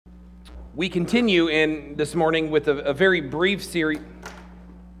We continue in this morning with a very brief series,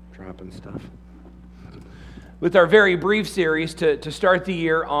 with our very brief series to start the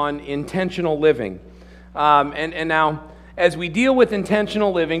year on intentional living. And now, as we deal with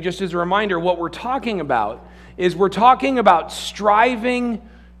intentional living, just as a reminder, what we're talking about is we're talking about striving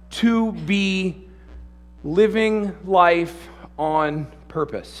to be living life on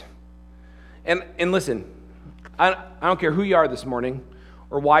purpose. And listen, I don't care who you are this morning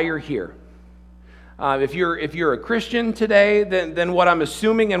or why you're here. If you're a Christian today, then what I'm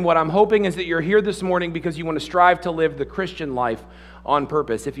assuming and what I'm hoping is that you're here this morning because you want to strive to live the Christian life on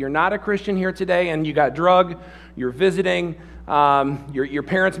purpose. If you're not a Christian here today and you got drug, you're visiting, your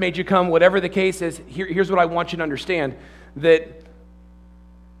parents made you come, whatever the case is, here's what I want you to understand, that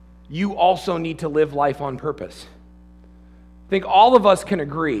you also need to live life on purpose. I think all of us can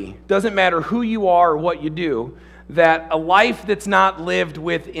agree, doesn't matter who you are or what you do, that a life that's not lived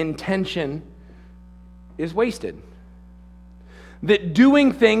with intention is wasted. That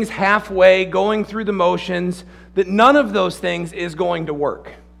doing things halfway, going through the motions, that none of those things is going to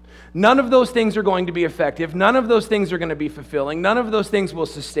work. None of those things are going to be effective. None of those things are going to be fulfilling. None of those things will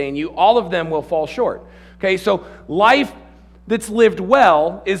sustain you. All of them will fall short. Okay, so life that's lived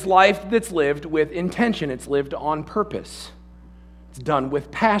well is life that's lived with intention. It's lived on purpose. It's done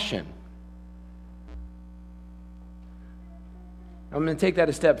with passion. I'm going to take that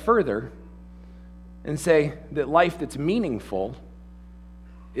a step further and say that life that's meaningful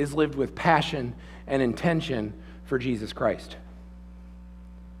is lived with passion and intention for Jesus Christ.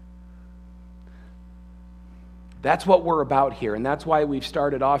 That's what we're about here, and that's why we've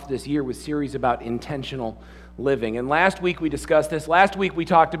started off this year with series about intentional living. And last week we discussed this. Last week we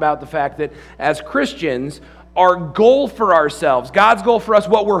talked about the fact that as Christians, our goal for ourselves, God's goal for us,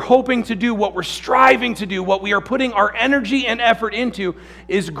 what we're hoping to do, what we're striving to do, what we are putting our energy and effort into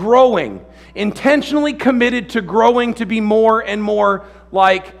is growing, intentionally committed to growing to be more and more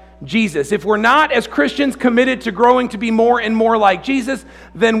like Jesus. If we're not, as Christians, committed to growing to be more and more like Jesus,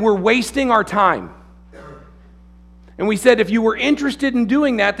 then we're wasting our time. And we said if you were interested in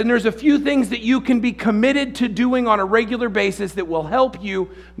doing that, then there's a few things that you can be committed to doing on a regular basis that will help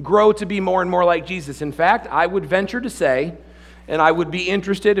you grow to be more and more like Jesus. In fact, I would venture to say, and I would be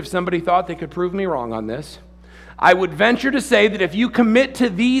interested if somebody thought they could prove me wrong on this, I would venture to say that if you commit to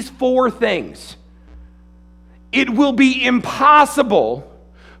these four things, it will be impossible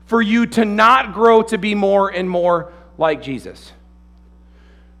for you to not grow to be more and more like Jesus.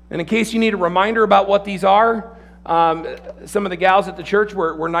 And in case you need a reminder about what these are, some of the gals at the church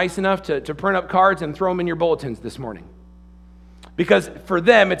were nice enough to print up cards and throw them in your bulletins this morning. Because for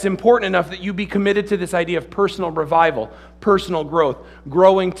them, it's important enough that you be committed to this idea of personal revival, personal growth,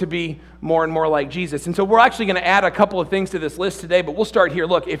 growing to be more and more like Jesus. And so we're actually going to add a couple of things to this list today, but we'll start here.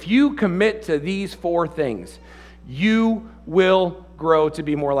 Look, if you commit to these four things, you will grow to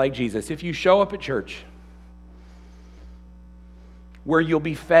be more like Jesus. If you show up at church where you'll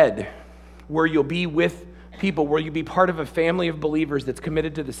be fed, where you'll be with people, where you be part of a family of believers that's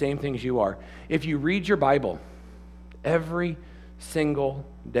committed to the same things you are. If you read your Bible every single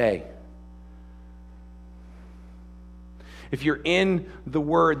day, if you're in the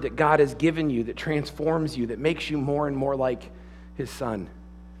Word that God has given you, that transforms you, that makes you more and more like His Son,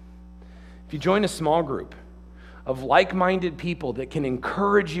 if you join a small group of like-minded people that can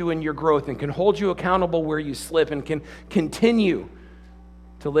encourage you in your growth and can hold you accountable where you slip and can continue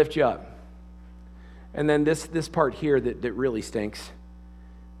to lift you up. And then this part here that really stinks.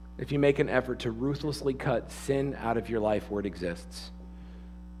 If you make an effort to ruthlessly cut sin out of your life where it exists,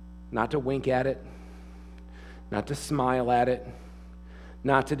 not to wink at it, not to smile at it,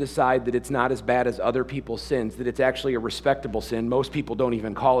 not to decide that it's not as bad as other people's sins, that it's actually a respectable sin. Most people don't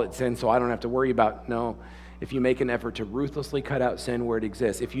even call it sin, so I don't have to worry about, no. If you make an effort to ruthlessly cut out sin where it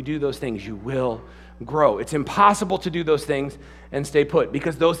exists, if you do those things, you will grow. It's impossible to do those things and stay put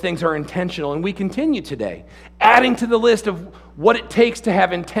because those things are intentional. And we continue today, adding to the list of what it takes to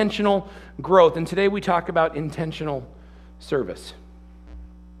have intentional growth. And today we talk about intentional service.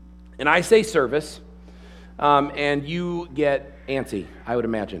 And I say service, and you get antsy, I would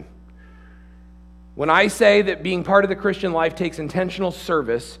imagine. When I say that being part of the Christian life takes intentional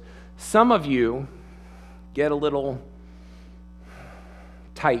service, some of you get a little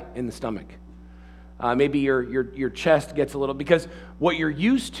tight in the stomach. Maybe your chest gets a little, because what you're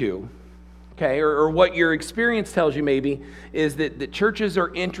used to, okay, or what your experience tells you maybe, is that churches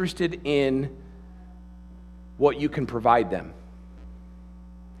are interested in what you can provide them.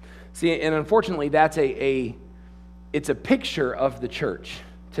 See, and unfortunately, that's it's a picture of the church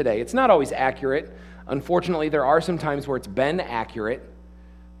today. It's not always accurate. Unfortunately, there are some times where it's been accurate,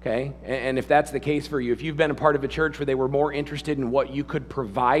 Okay? And if that's the case for you, if you've been a part of a church where they were more interested in what you could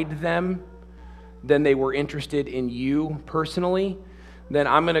provide them than they were interested in you personally, then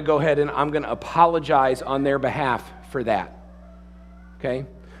I'm going to go ahead and I'm going to apologize on their behalf for that. Okay?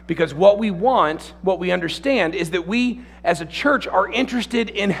 Because what we want, what we understand, is that we as a church are interested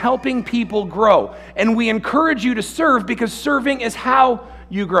in helping people grow. And we encourage you to serve because serving is how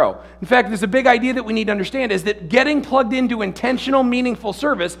you grow. In fact, there's a big idea that we need to understand is that getting plugged into intentional, meaningful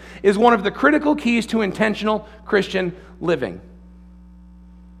service is one of the critical keys to intentional Christian living.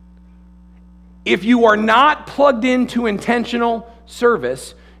 If you are not plugged into intentional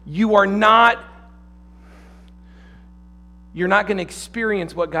service, you're not going to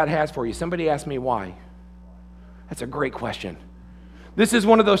experience what God has for you. Somebody asked me why. That's a great question. This is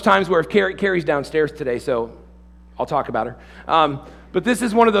one of those times where if Carrie's downstairs today, so I'll talk about her. But this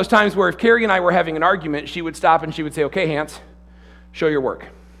is one of those times where if Carrie and I were having an argument, she would stop and she would say, okay, Hans, show your work.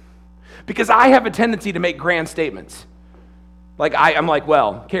 Because I have a tendency to make grand statements. Like I'm like,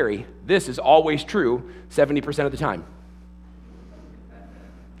 well, Carrie, this is always true 70% of the time.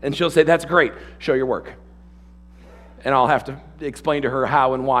 And she'll say, that's great, show your work. And I'll have to explain to her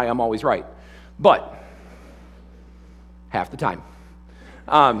how and why I'm always right. But half the time.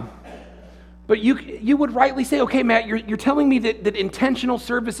 But you would rightly say, okay, Matt, you're telling me that intentional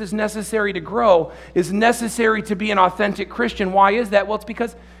service is necessary to grow, is necessary to be an authentic Christian. Why is that? Well, it's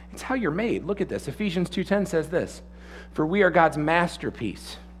because it's how you're made. Look at this. Ephesians 2:10 says this, for we are God's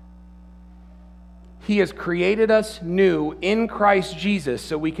masterpiece. He has created us new in Christ Jesus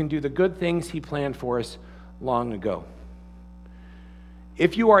so we can do the good things He planned for us long ago.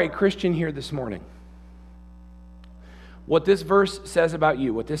 If you are a Christian here this morning, what this verse says about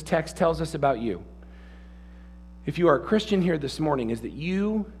you, what this text tells us about you, if you are a Christian here this morning, is that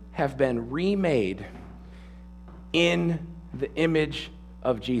you have been remade in the image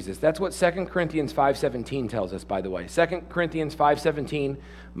of Jesus. That's what 2 Corinthians 5:17 tells us, by the way. 2 Corinthians 5:17,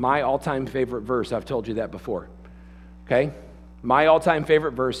 my all-time favorite verse. I've told you that before. Okay? My all-time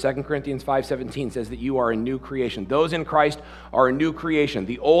favorite verse, 2 Corinthians 5:17, says that you are a new creation. Those in Christ are a new creation.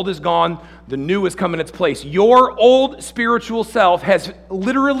 The old is gone, the new has come in its place. Your old spiritual self has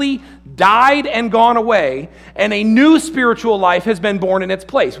literally died and gone away, and a new spiritual life has been born in its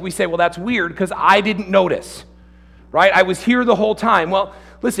place. We say, well, that's weird because I didn't notice, right? I was here the whole time. Well,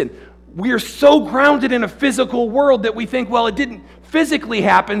 listen, we are so grounded in a physical world that we think, well, it didn't physically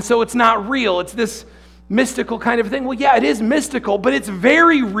happen, so it's not real. It's this mystical kind of thing. Well, yeah, it is mystical, but it's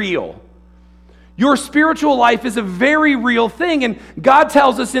very real. Your spiritual life is a very real thing, and God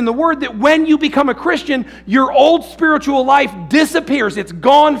tells us in the Word that when you become a Christian, your old spiritual life disappears. It's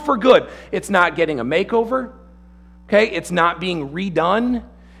gone for good. It's not getting a makeover, okay? It's not being redone.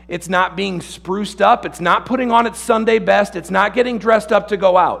 It's not being spruced up. It's not putting on its Sunday best. It's not getting dressed up to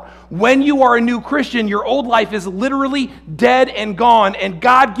go out. When you are a new Christian, your old life is literally dead and gone, and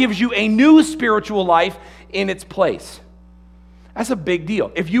God gives you a new spiritual life in its place. That's a big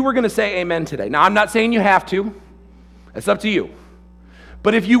deal. If you were going to say amen today, now I'm not saying you have to. It's up to you.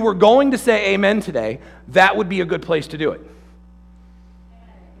 But if you were going to say amen today, that would be a good place to do it.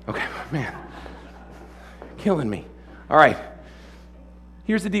 Okay, man. Killing me. All right.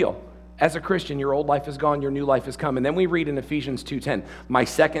 Here's the deal. As a Christian, your old life is gone, your new life has come. And then we read in Ephesians 2:10, my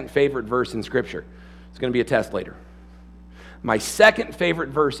second favorite verse in Scripture. It's going to be a test later. My second favorite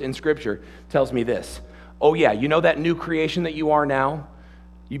verse in Scripture tells me this. Oh yeah, you know that new creation that you are now?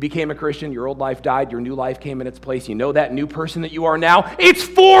 You became a Christian, your old life died, your new life came in its place. You know that new person that you are now? It's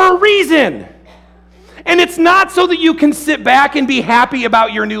for a reason. And it's not so that you can sit back and be happy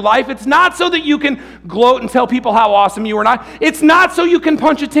about your new life. It's not so that you can gloat and tell people how awesome you are not. It's not so you can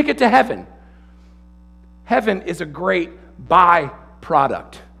punch a ticket to heaven. Heaven is a great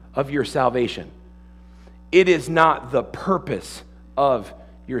byproduct of your salvation. It is not the purpose of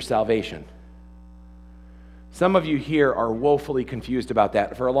your salvation. Some of you here are woefully confused about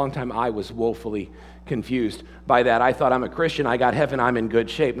that. For a long time, I was woefully confused by that. I thought, I'm a Christian, I got heaven, I'm in good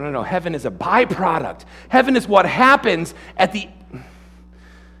shape. No, heaven is a byproduct. Heaven is what happens at the...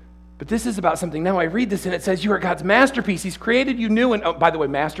 But this is about something. Now I read this and it says, you are God's masterpiece. He's created you new. And oh, by the way,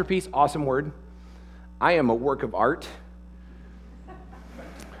 masterpiece, awesome word. I am a work of art.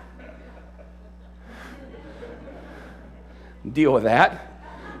 Deal with that.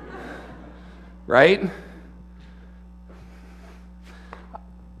 Right?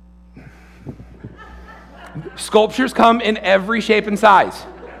 Sculptures come in every shape and size.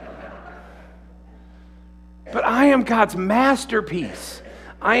 But I am God's masterpiece.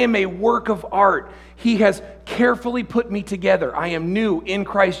 I am a work of art. He has carefully put me together. I am new in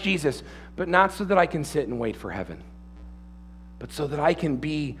Christ Jesus, but not so that I can sit and wait for heaven. but so that I can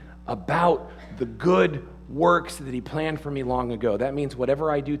be about the good works that he planned for me long ago. That means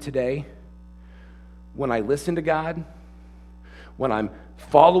whatever I do today, when I listen to God, when I'm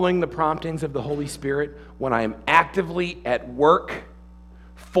following the promptings of the Holy Spirit, when I am actively at work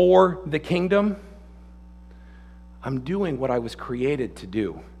for the kingdom, I'm doing what I was created to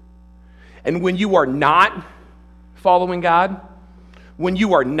do. And when you are not following God, when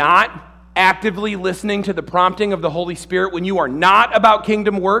you are not actively listening to the prompting of the Holy Spirit, when you are not about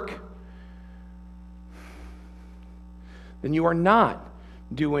kingdom work, then you are not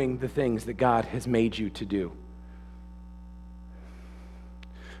doing the things that God has made you to do.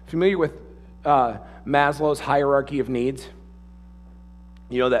 Familiar with Maslow's hierarchy of needs?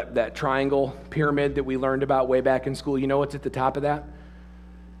 You know, that triangle pyramid that we learned about way back in school. You know what's at the top of that?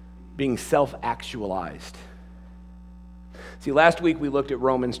 Being self-actualized. See, last week we looked at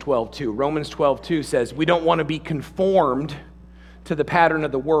Romans 12:2. Romans 12:2 says we don't want to be conformed to the pattern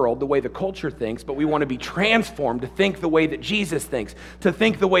of the world, the way the culture thinks, but we want to be transformed to think the way that Jesus thinks, to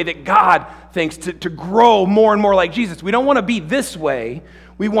think the way that God thinks, to grow more and more like Jesus. We don't want to be this way.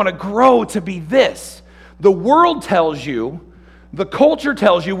 We want to grow to be this. The world tells you, the culture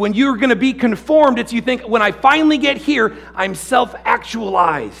tells you, when you're going to be conformed, it's you think, when I finally get here, I'm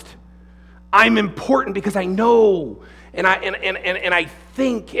self-actualized. I'm important because I know, and I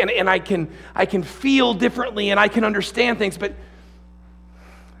think, and I can feel differently, and I can understand things, but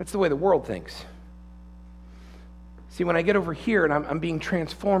that's the way the world thinks. See, when I get over here and I'm being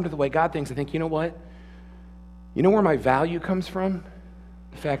transformed to the way God thinks, I think, you know what? You know where my value comes from?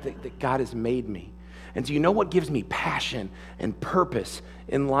 The fact that God has made me. And so you know what gives me passion and purpose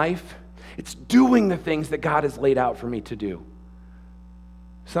in life? It's doing the things that God has laid out for me to do.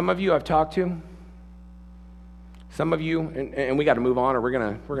 Some of you I've talked to, some of you, and we got to move on or we're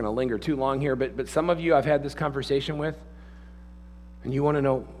gonna linger too long here, but some of you I've had this conversation with, and you want to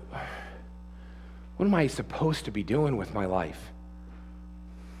know, what am I supposed to be doing with my life?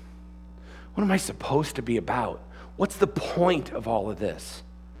 What am I supposed to be about? What's the point of all of this?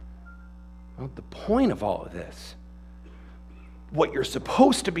 Well, the point of all of this, what you're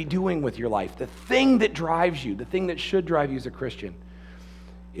supposed to be doing with your life, the thing that drives you, the thing that should drive you as a Christian,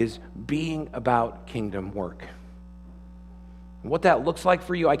 is being about kingdom work. What that looks like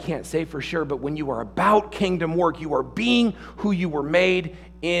for you, I can't say for sure, but when you are about kingdom work, you are being who you were made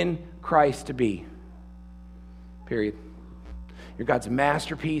in Christ to be. Period. You're God's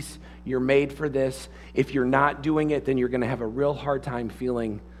masterpiece. You're made for this. If you're not doing it, then you're going to have a real hard time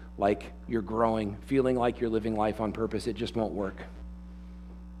feeling like you're growing, feeling like you're living life on purpose. It just won't work.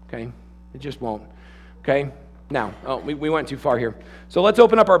 Okay? It just won't. Okay? Now, we went too far here. So let's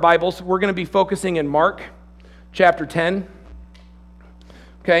open up our Bibles. We're going to be focusing in Mark chapter 10.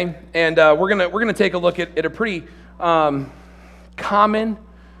 Okay, and we're gonna take a look at a pretty common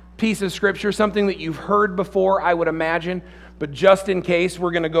piece of scripture, something that you've heard before, I would imagine, but just in case,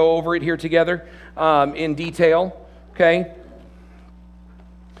 we're gonna go over it here together in detail. Okay,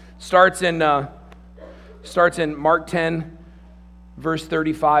 starts in Mark 10, verse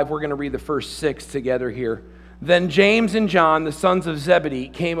 35. We're gonna read the first 6 together here. Then James and John, the sons of Zebedee,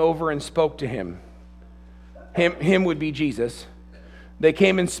 came over and spoke to him. Him would be Jesus. They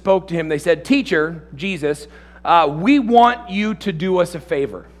came and spoke to him. They said, "Teacher," Jesus, "we want you to do us a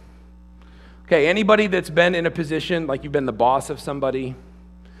favor." Okay, anybody that's been in a position, like you've been the boss of somebody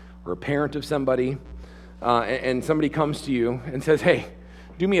or a parent of somebody, and somebody comes to you and says, "Hey,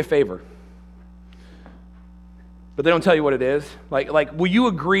 do me a favor." But they don't tell you what it is. Like, will you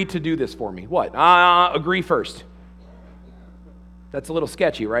agree to do this for me? What? Agree first. That's a little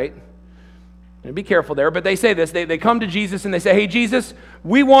sketchy, right? And be careful there, but they say this. They come to Jesus and they say, "Hey, Jesus,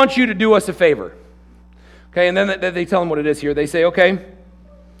 we want you to do us a favor." Okay, and then they tell him what it is here. They say, "Okay,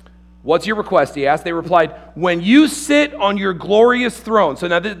 what's your request?" He asked. They replied, "When you sit on your glorious throne." So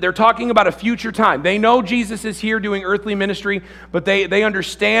now they're talking about a future time. They know Jesus is here doing earthly ministry, but they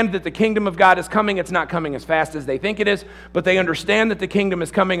understand that the kingdom of God is coming. It's not coming as fast as they think it is, but they understand that the kingdom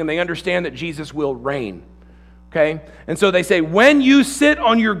is coming, and they understand that Jesus will reign. Okay? And so they say, "When you sit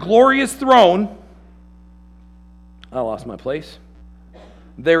on your glorious throne," I lost my place.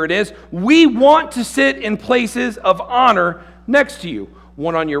 There it is. "We want to sit in places of honor next to you,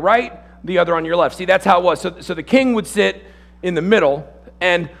 one on your right, the other on your left." See, that's how it was. So the king would sit in the middle,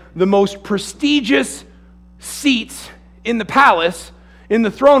 and the most prestigious seats in the palace, in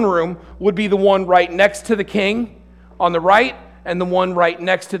the throne room, would be the one right next to the king on the right, and the one right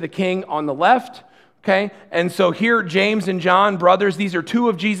next to the king on the left. Okay, and so here, James and John, brothers, these are 2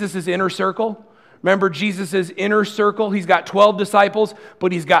 of Jesus' inner circle. Remember Jesus' inner circle? He's got 12 disciples,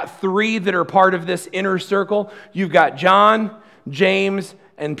 but he's got 3 that are part of this inner circle. You've got John, James,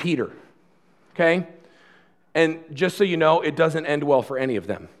 and Peter. Okay? And just so you know, it doesn't end well for any of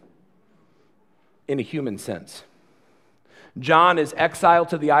them in a human sense. John is exiled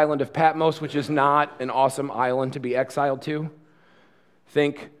to the island of Patmos, which is not an awesome island to be exiled to.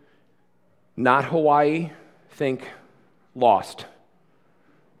 Think not Hawaii, think Lost.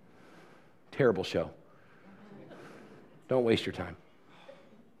 Terrible show. Don't waste your time.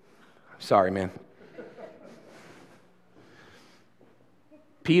 Sorry, man.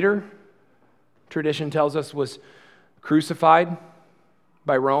 Peter, tradition tells us, was crucified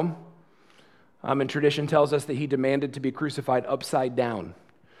by Rome. And tradition tells us that he demanded to be crucified upside down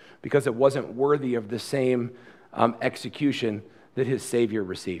because it wasn't worthy of the same execution that his Savior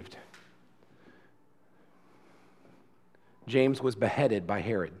received. James was beheaded by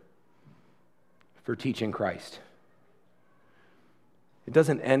Herod for teaching Christ. It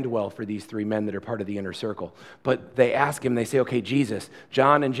doesn't end well for these three men that are part of the inner circle. But they ask him, they say, okay, Jesus,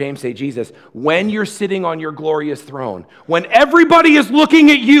 John and James say, Jesus, when you're sitting on your glorious throne, when everybody is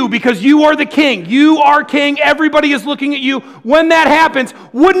looking at you because you are the king, you are king, everybody is looking at you, when that happens,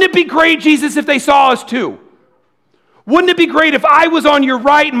 wouldn't it be great, Jesus, if they saw us too? Wouldn't it be great if I was on your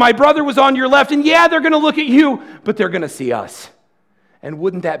right and my brother was on your left? And yeah, they're going to look at you, but they're going to see us. And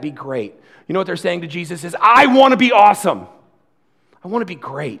wouldn't that be great? You know what they're saying to Jesus is, I want to be awesome. I want to be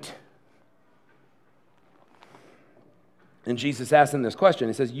great. And Jesus asked them this question.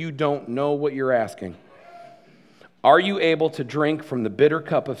 He says, you don't know what you're asking. Are you able to drink from the bitter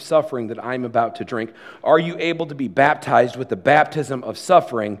cup of suffering that I'm about to drink? Are you able to be baptized with the baptism of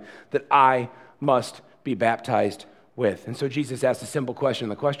suffering that I must be baptized with? And so Jesus asked a simple question.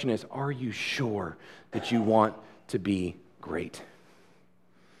 The question is, are you sure that you want to be great?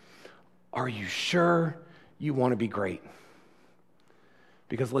 Are you sure you want to be great?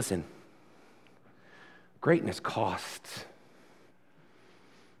 Because listen, greatness costs.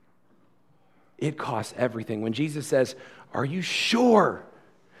 It costs everything. When Jesus says, are you sure?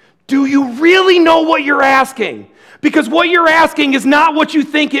 Do you really know what you're asking? Because what you're asking is not what you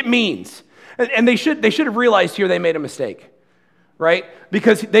think it means. And they should have realized here they made a mistake, right?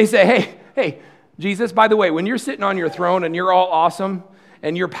 Because they say, hey, Jesus, by the way, when you're sitting on your throne and you're all awesome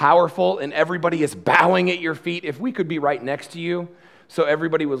and you're powerful and everybody is bowing at your feet, if we could be right next to you, so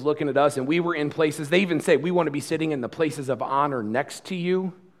everybody was looking at us and we were in places, they even say, we want to be sitting in the places of honor next to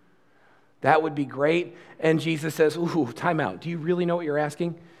you. That would be great. And Jesus says, ooh, time out. Do you really know what you're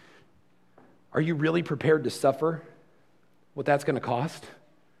asking? Are you really prepared to suffer what that's going to cost?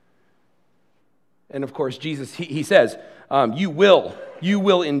 And of course, Jesus, he says, you will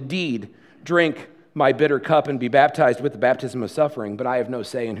indeed drink my bitter cup and be baptized with the baptism of suffering, but I have no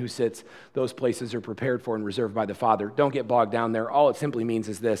say in who sits. Those places are prepared for and reserved by the Father. Don't get bogged down there. All it simply means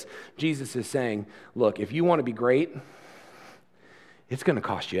is this. Jesus is saying, look, if you want to be great, it's going to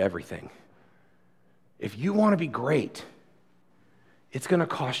cost you everything. If you want to be great, it's going to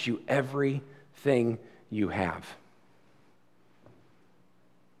cost you everything you have.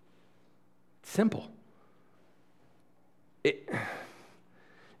 It's simple. It's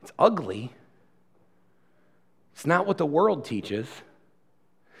ugly. It's not what the world teaches.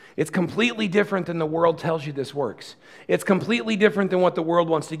 It's completely different than the world tells you this works. It's completely different than what the world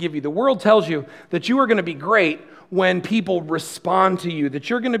wants to give you. The world tells you that you are going to be great when people respond to you, that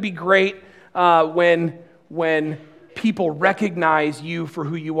you're going to be great when people recognize you for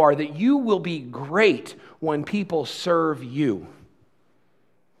who you are, that you will be great when people serve you.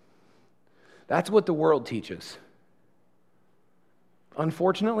 That's what the world teaches.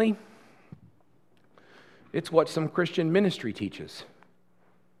 Unfortunately, it's what some Christian ministry teaches.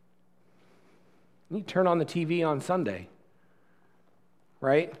 You turn on the TV on Sunday,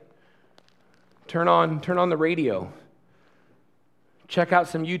 right? Turn on the radio. Check out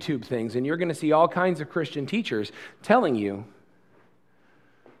some YouTube things, and you're going to see all kinds of Christian teachers telling you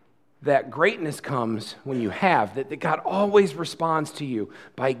that greatness comes when you have, that God always responds to you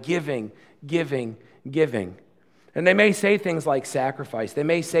by giving. And they may say things like sacrifice. They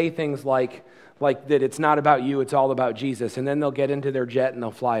may say things like that it's not about you, it's all about Jesus. And then they'll get into their jet and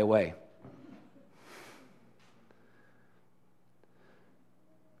they'll fly away.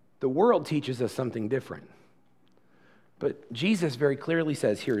 The world teaches us something different. But Jesus very clearly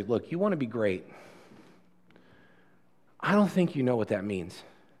says, here, look, you want to be great. I don't think you know what that means.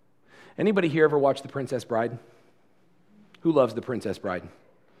 Anybody here ever watch The Princess Bride? Who loves The Princess Bride?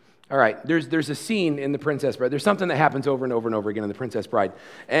 All right, there's a scene in The Princess Bride. There's something that happens over and over and over again in The Princess Bride.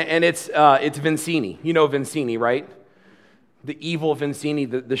 And it's Vizzini. You know Vizzini, right? The evil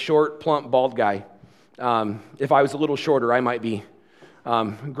Vizzini, the short, plump, bald guy. If I was a little shorter, I might be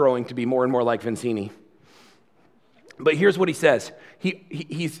growing to be more and more like Vizzini. But here's what he says.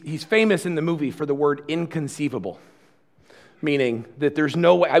 He's famous in the movie for the word inconceivable, meaning that there's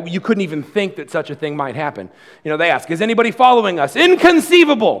no way, you couldn't even think that such a thing might happen. They ask, is anybody following us?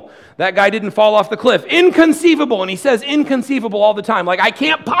 Inconceivable. That guy didn't fall off the cliff. Inconceivable. And he says inconceivable all the time. Like, I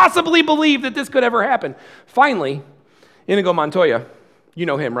can't possibly believe that this could ever happen. Finally, Inigo Montoya, you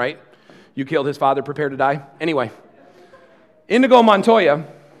know him, right? You killed his father, prepare to die. Anyway, Inigo Montoya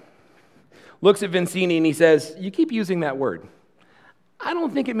looks at Vizzini and he says, you keep using that word. I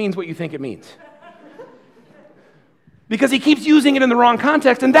don't think it means what you think it means. Because he keeps using it in the wrong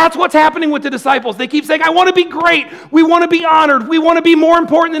context, and that's what's happening with the disciples. They keep saying, I want to be great. We want to be honored. We want to be more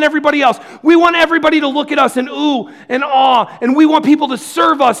important than everybody else. We want everybody to look at us and ooh and awe, and we want people to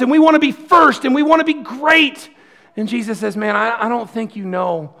serve us, and we want to be first, and we want to be great. And Jesus says, man, I don't think you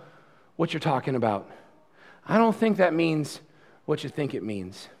know what you're talking about. I don't think that means what you think it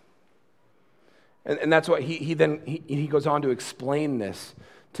means. And that's why he goes on to explain this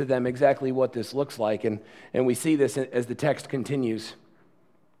to them, exactly what this looks like. And we see this as the text continues.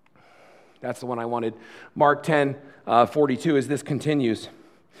 That's the one I wanted. Mark 10:42, as this continues.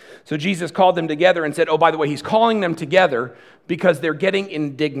 So Jesus called them together and said, oh, by the way, he's calling them together because they're getting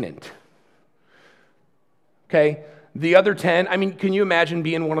indignant. Okay? The other 10, can you imagine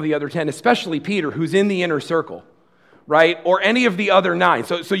being one of the other 10, especially Peter, who's in the inner circle? Right? Or any of the other 9.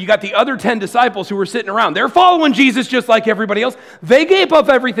 So you got the other 10 disciples who were sitting around. They're following Jesus just like everybody else. They gave up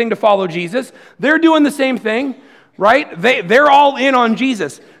everything to follow Jesus. They're doing the same thing, right? They're all in on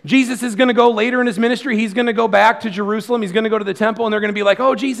Jesus. Jesus is going to go later in his ministry. He's going to go back to Jerusalem. He's going to go to the temple, and they're going to be like,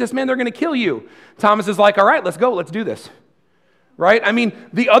 oh, Jesus, man, they're going to kill you. Thomas is like, all right, let's go. Let's do this. Right?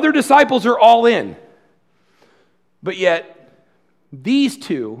 The other disciples are all in. But yet, these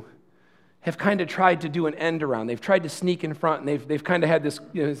two have kind of tried to do an end around. They've tried to sneak in front, and they've kind of had this,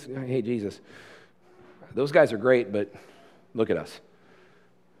 hey, Jesus, those guys are great, but look at us,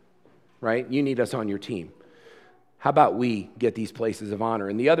 right? You need us on your team. How about we get these places of honor?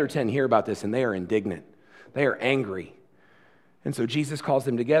 And the other 10 hear about this, and they are indignant. They are angry. And so Jesus calls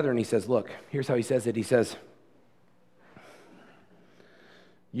them together, and he says, look, here's how he says it. He says,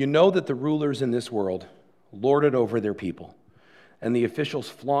 you know that the rulers in this world lord it over their people, and the officials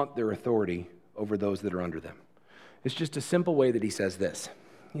flaunt their authority over those that are under them. It's just a simple way that he says this.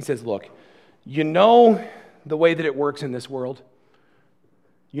 He says, look, you know the way that it works in this world?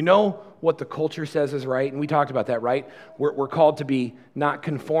 You know what the culture says is right? And we talked about that, right? We're called to be not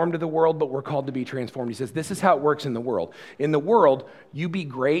conformed to the world, but we're called to be transformed. He says, this is how it works in the world. In the world, you be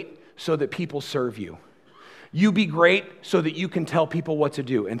great so that people serve you. You be great so that you can tell people what to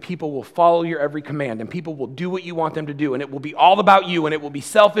do, and people will follow your every command, and people will do what you want them to do, and it will be all about you, and it will be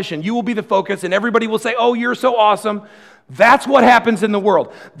selfish, and you will be the focus, and everybody will say, oh, you're so awesome. That's what happens in the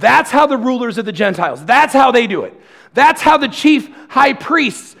world. That's how the rulers of the Gentiles, that's how they do it. That's how the chief high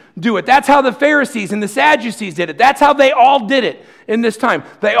priests do it. That's how the Pharisees and the Sadducees did it. That's how they all did it in this time.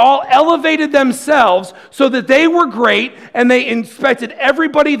 They all elevated themselves so that they were great, and they expected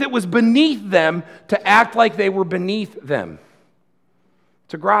everybody that was beneath them to act like they were beneath them,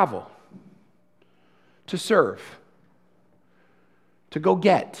 to grovel, to serve, to go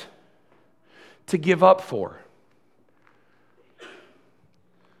get, to give up for.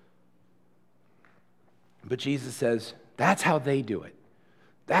 But Jesus says, that's how they do it.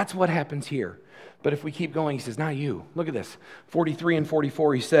 That's what happens here. But if we keep going, he says, not you. Look at this. 43 and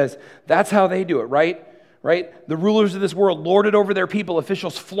 44, he says, that's how they do it, right? Right? The rulers of this world lord it over their people.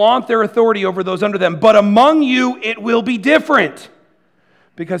 Officials flaunt their authority over those under them. But among you, it will be different.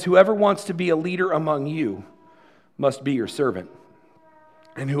 Because whoever wants to be a leader among you must be your servant.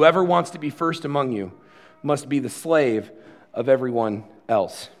 And whoever wants to be first among you must be the slave of everyone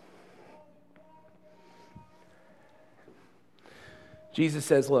else. Jesus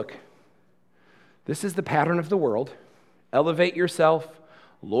says, look, this is the pattern of the world. Elevate yourself,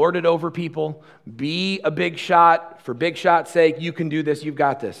 lord it over people, be a big shot. For big shot's sake, you can do this, you've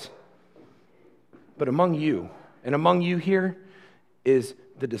got this. But among you, and among you here is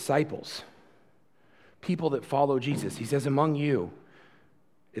the disciples, people that follow Jesus. He says, among you,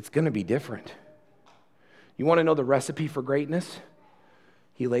 it's going to be different. You want to know the recipe for greatness?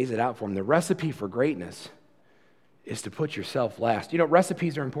 He lays it out for them. The recipe for greatness is to put yourself last.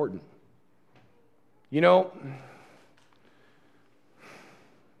 Recipes are important. You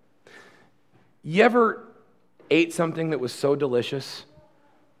ever ate something that was so delicious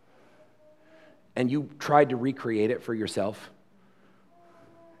and you tried to recreate it for yourself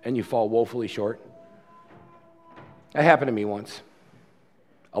and you fall woefully short? That happened to me once.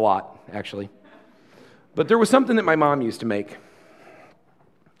 A lot, actually. But there was something that my mom used to make.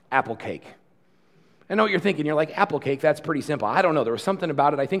 Apple cake. I know what you're thinking. You're like, apple cake, that's pretty simple. I don't know. There was something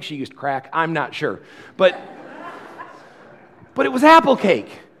about it. I think she used crack. I'm not sure. But it was apple cake.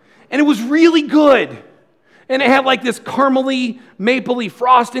 And it was really good. And it had like this caramely, mapley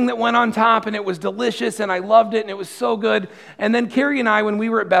frosting that went on top, and it was delicious, and I loved it, and it was so good. And then Carrie and I, when we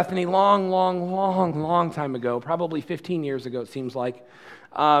were at Bethany long time ago, probably 15 years ago it seems like,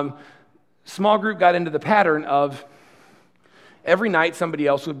 small group got into the pattern of every night somebody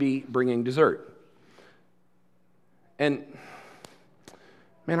else would be bringing dessert. And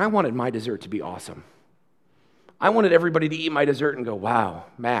man, I wanted my dessert to be awesome. I wanted everybody to eat my dessert and go, wow,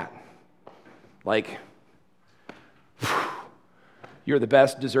 Matt, like, you're the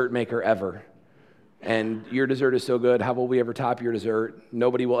best dessert maker ever. And your dessert is so good. How will we ever top your dessert?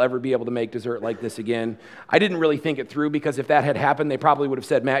 Nobody will ever be able to make dessert like this again. I didn't really think it through, because if that had happened, they probably would have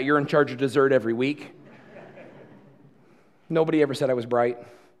said, Matt, you're in charge of dessert every week. Nobody ever said I was bright.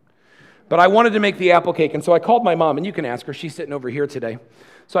 But I wanted to make the apple cake, and so I called my mom, and you can ask her. She's sitting over here today.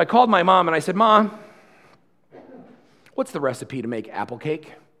 So I called my mom, and I said, Mom, what's the recipe to make apple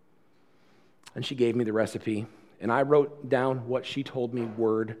cake? And she gave me the recipe, and I wrote down what she told me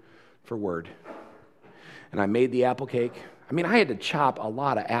word for word. And I made the apple cake. I mean, I had to chop a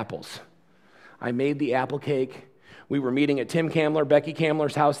lot of apples. I made the apple cake. We were meeting at Tim Kamler, Becky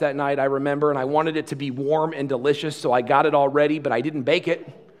Kamler's house that night, I remember, and I wanted it to be warm and delicious, so I got it all ready, but I didn't bake it.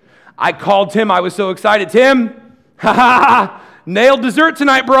 I called Tim. I was so excited. Tim, nailed dessert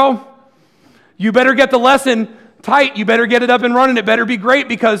tonight, bro. You better get the lesson tight. You better get it up and running. It better be great,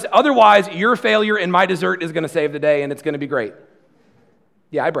 because otherwise your failure and my dessert is going to save the day, and it's going to be great.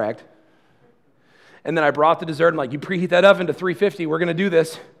 Yeah, I bragged. And then I brought the dessert. I'm like, you preheat that oven to 350. We're going to do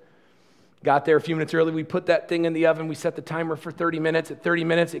this. Got there a few minutes early. We put that thing in the oven. We set the timer for 30 minutes. At 30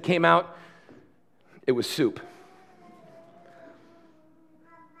 minutes, it came out. It was soup.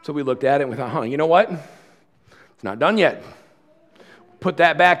 So we looked at it and we thought, you know what? It's not done yet. Put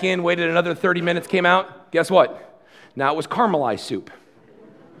that back in, waited another 30 minutes, came out. Guess what? Now it was caramelized soup.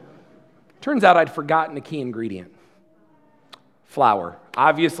 Turns out I'd forgotten a key ingredient. Flour.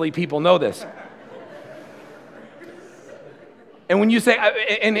 Obviously, people know this. And when you say,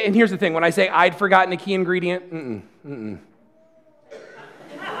 and here's the thing, when I say I'd forgotten a key ingredient,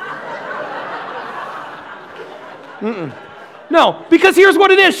 No, because here's what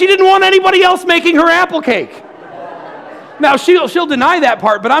it is. She didn't want anybody else making her apple cake. Now, she'll deny that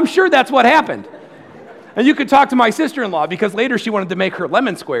part, but I'm sure that's what happened. And you could talk to my sister-in-law, because later she wanted to make her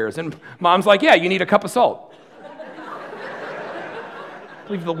lemon squares, and Mom's like, yeah, you need a cup of salt. I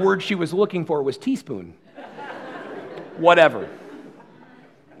believe the word she was looking for was teaspoon. Whatever.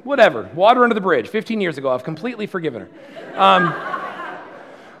 Water under the bridge. 15 years ago, I've completely forgiven her.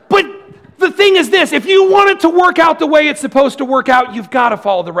 But the thing is this, if you want it to work out the way it's supposed to work out, you've got to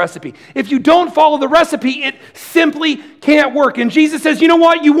follow the recipe. If you don't follow the recipe, it simply can't work. And Jesus says, you know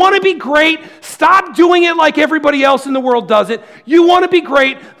what? You want to be great? Stop doing it like everybody else in the world does it. You want to be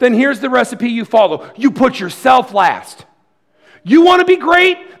great? Then here's the recipe you follow. You put yourself last. You want to be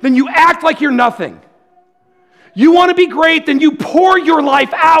great? Then you act like you're nothing. You want to be great? Then you pour your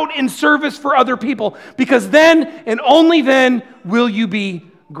life out in service for other people, because then and only then will you be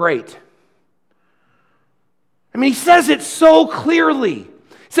great. I mean, he says it so clearly. He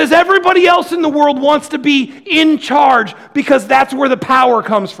says everybody else in the world wants to be in charge because that's where the power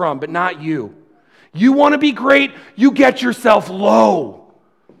comes from, but not you. You want to be great? You get yourself low,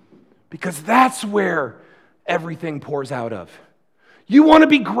 because that's where everything pours out of. You want to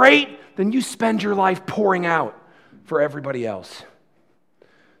be great? Then you spend your life pouring out for everybody else.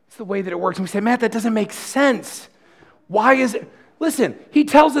 It's the way that it works. And we say, Matt, that doesn't make sense. Why is it? Listen, he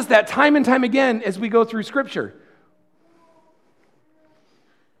tells us that time and time again as we go through Scripture.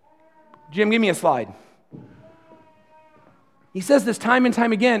 Jim, give me a slide. He says this time and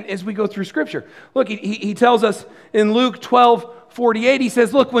time again as we go through Scripture. Look, he tells us in Luke 12:48, he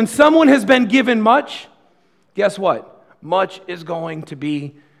says, look, when someone has been given much, guess what? Much is going to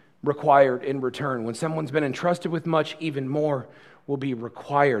be required in return. When someone's been entrusted with much, even more will be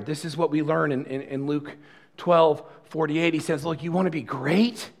required. This is what we learn in Luke 12:48. He says, look, you want to be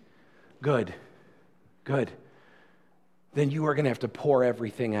great? Good. Then you are going to have to pour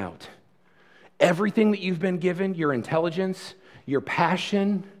everything out. Everything that you've been given, your intelligence, your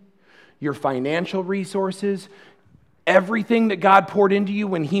passion, your financial resources, everything that God poured into you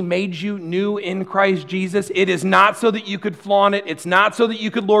when he made you new in Christ Jesus, it is not so that you could flaunt it. It's not so that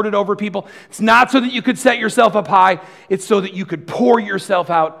you could lord it over people. It's not so that you could set yourself up high. It's so that you could pour yourself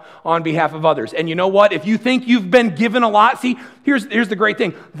out on behalf of others. And you know what? If you think you've been given a lot, see, here's the great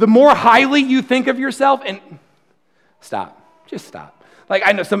thing. The more highly you think of yourself, and stop. Just stop. Like,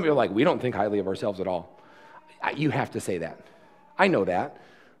 I know some of you are like, we don't think highly of ourselves at all. You have to say that. I know that,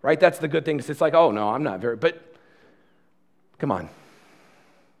 right? That's the good thing. It's like, oh, no, I'm not very, but come on.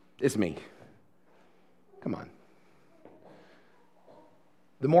 It's me. Come on.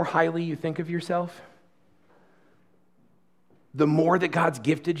 The more highly you think of yourself, the more that God's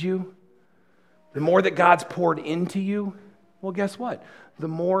gifted you, the more that God's poured into you, well, guess what? The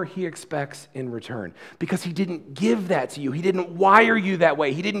more he expects in return. Because he didn't give that to you. He didn't wire you that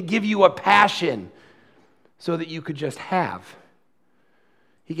way. He didn't give you a passion so that you could just have.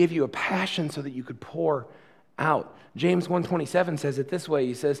 He gave you a passion so that you could pour out. James 1:27 says it this way.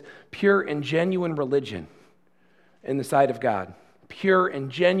 He says, pure and genuine religion in the sight of God. Pure and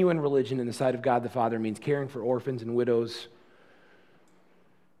genuine religion in the sight of God the Father means caring for orphans and widows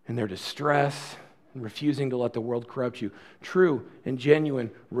in their distress and refusing to let the world corrupt you. True and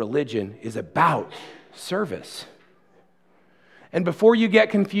genuine religion is about service. And before you get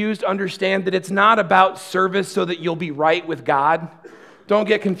confused, understand that it's not about service so that you'll be right with God. Don't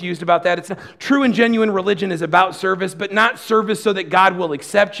get confused about that. It's not, true and genuine religion is about service, but not service so that God will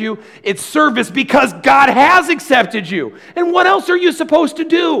accept you. It's service because God has accepted you. And what else are you supposed to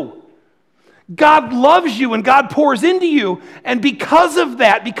do? God loves you and God pours into you. And because of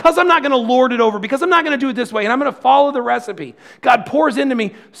that, because I'm not going to lord it over, because I'm not going to do it this way, and I'm going to follow the recipe, God pours into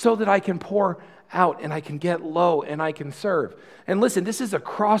me so that I can pour out and I can get low and I can serve. And listen, this is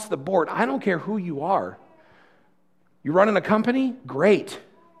across the board. I don't care who you are. You running a company? Great.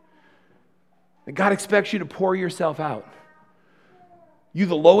 And God expects you to pour yourself out. You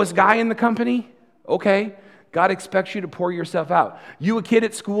the lowest guy in the company? Okay. God expects you to pour yourself out. You a kid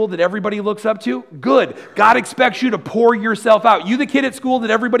at school that everybody looks up to? Good. God expects you to pour yourself out. You the kid at school that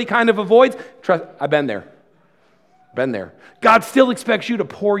everybody kind of avoids? Trust, I've been there. Been there. God still expects you to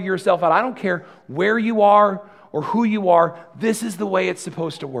pour yourself out. I don't care where you are or who you are. This is the way it's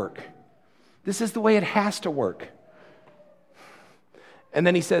supposed to work. This is the way it has to work. And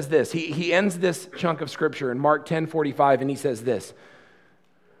then he says this. He ends this chunk of scripture in Mark 10:45, and he says this.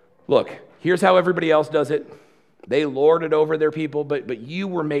 Look, here's how everybody else does it. They lord it over their people, but you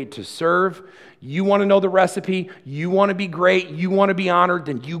were made to serve. You want to know the recipe. You want to be great. You want to be honored.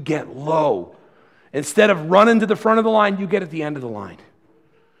 Then you get low. Instead of running to the front of the line, you get at the end of the line.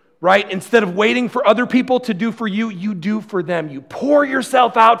 Right? Instead of waiting for other people to do for you, you do for them. You pour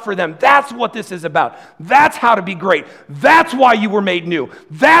yourself out for them. That's what this is about. That's how to be great. That's why you were made new.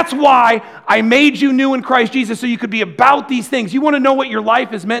 That's why I made you new in Christ Jesus, so you could be about these things. You want to know what your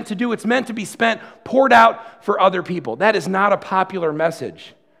life is meant to do? It's meant to be spent, poured out for other people. That is not a popular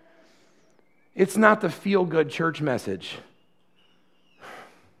message. It's not the feel-good church message.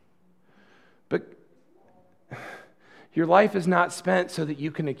 But your life is not spent so that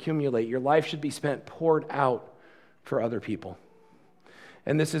you can accumulate. Your life should be spent poured out for other people.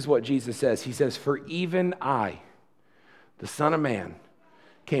 And this is what Jesus says. He says, for even I, the Son of Man,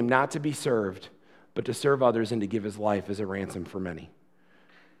 came not to be served, but to serve others and to give his life as a ransom for many.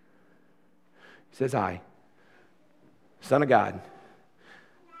 He says, I, Son of God,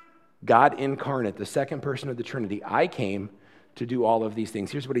 God incarnate, the second person of the Trinity, I came to do all of these things.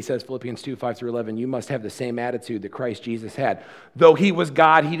 Here's what he says, Philippians 2:5-11. You must have the same attitude that Christ Jesus had. Though he was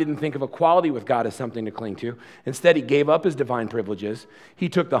God, he didn't think of equality with God as something to cling to. Instead, he gave up his divine privileges. He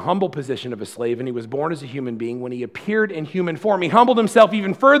took the humble position of a slave, and he was born as a human being. When he appeared in human form, he humbled himself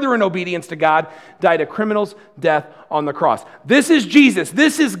even further in obedience to God, died a criminal's death on the cross. This is Jesus.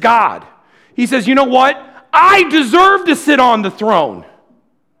 This is God. He says, you know what? I deserve to sit on the throne.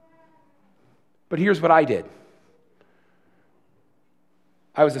 But here's what I did.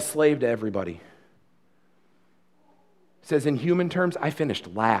 I was a slave to everybody. It says in human terms, I finished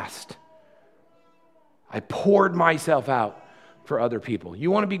last. I poured myself out for other people.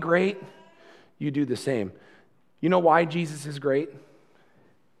 You want to be great? You do the same. You know why Jesus is great?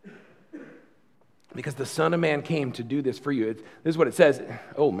 Because the Son of Man came to do this for you. This is what it says.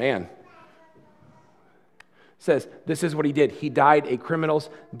 Oh, man. It says, this is what he did. He died a criminal's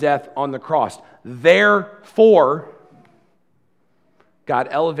death on the cross. Therefore, God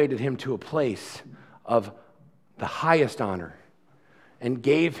elevated him to a place of the highest honor and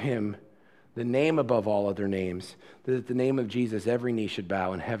gave him the name above all other names, that at the name of Jesus every knee should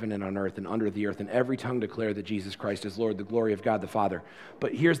bow in heaven and on earth and under the earth, and every tongue declare that Jesus Christ is Lord, the glory of God the Father.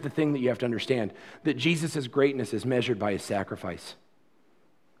 But here's the thing that you have to understand, that Jesus' greatness is measured by his sacrifice.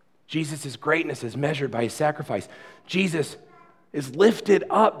 Jesus' greatness is measured by his sacrifice. Jesus is lifted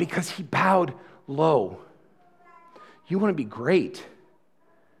up because he bowed low. You want to be great?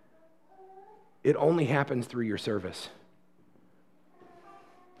 It only happens through your service.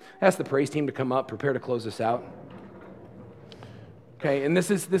 Ask the praise team to come up, prepare to close this out. Okay, and this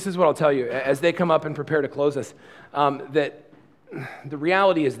is what I'll tell you as they come up and prepare to close us, that the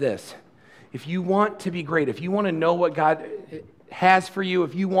reality is this. If you want to be great, if you want to know what God has for you,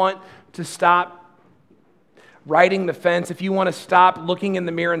 if you want to stop riding the fence, if you want to stop looking in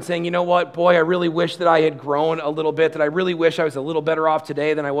the mirror and saying, you know what, boy, I really wish that I had grown a little bit, that I really wish I was a little better off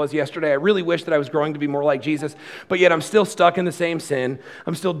today than I was yesterday. I really wish that I was growing to be more like Jesus, but yet I'm still stuck in the same sin.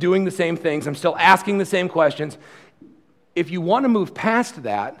 I'm still doing the same things. I'm still asking the same questions. If you want to move past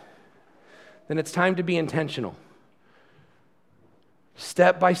that, then it's time to be intentional.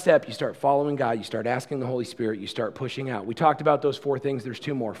 Step by step, you start following God, you start asking the Holy Spirit, you start pushing out. We talked about those 4 things. There's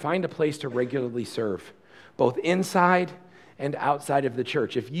 2 more. Find a place to regularly serve, both inside and outside of the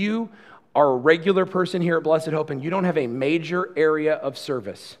church. If you are a regular person here at Blessed Hope and you don't have a major area of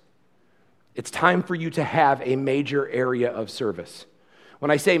service, it's time for you to have a major area of service.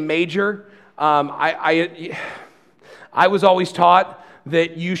 When I say major, I was always taught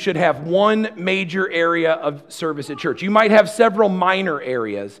that you should have one major area of service at church. You might have several minor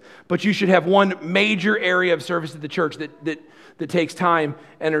areas, but you should have one major area of service at the church that takes time,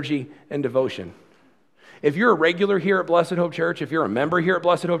 energy, and devotion. If you're a regular here at Blessed Hope Church, if you're a member here at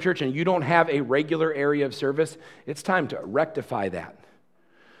Blessed Hope Church and you don't have a regular area of service, it's time to rectify that.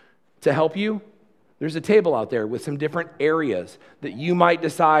 To help you, there's a table out there with some different areas that you might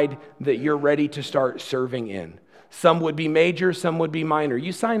decide that you're ready to start serving in. Some would be major, some would be minor.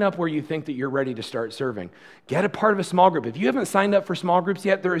 You sign up where you think that you're ready to start serving. Get a part of a small group. If you haven't signed up for small groups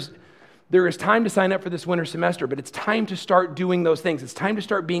yet, there is time to sign up for this winter semester, but it's time to start doing those things. It's time to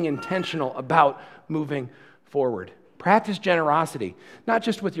start being intentional about moving forward. Practice generosity, not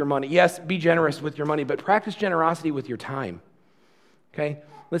just with your money. Yes, be generous with your money, but practice generosity with your time. Okay?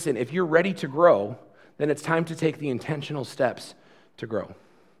 Listen, if you're ready to grow, then it's time to take the intentional steps to grow.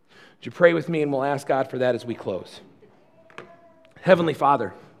 Would you pray with me, and we'll ask God for that as we close. Heavenly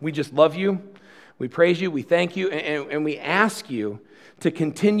Father, we just love you. We praise you. We thank you. And we ask you to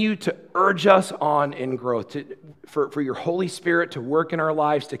continue to urge us on in growth, for your Holy Spirit to work in our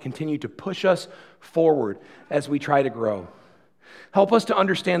lives, to continue to push us forward as we try to grow. Help us to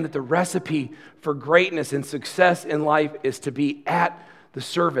understand that the recipe for greatness and success in life is to be at the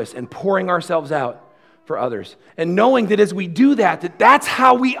service and pouring ourselves out for others. And knowing that as we do that, that's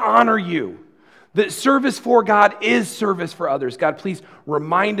how we honor you. That service for God is service for others. God, please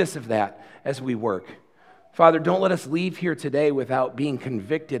remind us of that as we work. Father, don't let us leave here today without being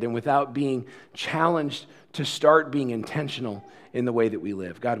convicted and without being challenged to start being intentional in the way that we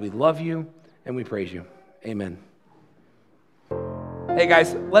live. God, we love you and we praise you. Amen. Hey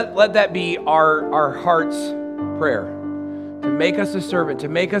guys, let that be our heart's prayer. To make us a servant, to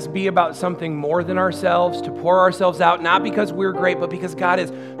make us be about something more than ourselves, to pour ourselves out, not because we're great, but because God is.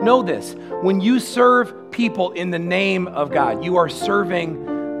 Know this, when you serve people in the name of God, you are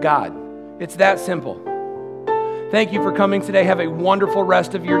serving God. It's that simple. Thank you for coming today. Have a wonderful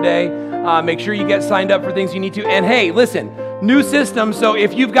rest of your day. Make sure you get signed up for things you need to. And hey, listen, new system, so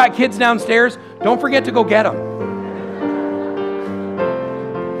if you've got kids downstairs, don't forget to go get them.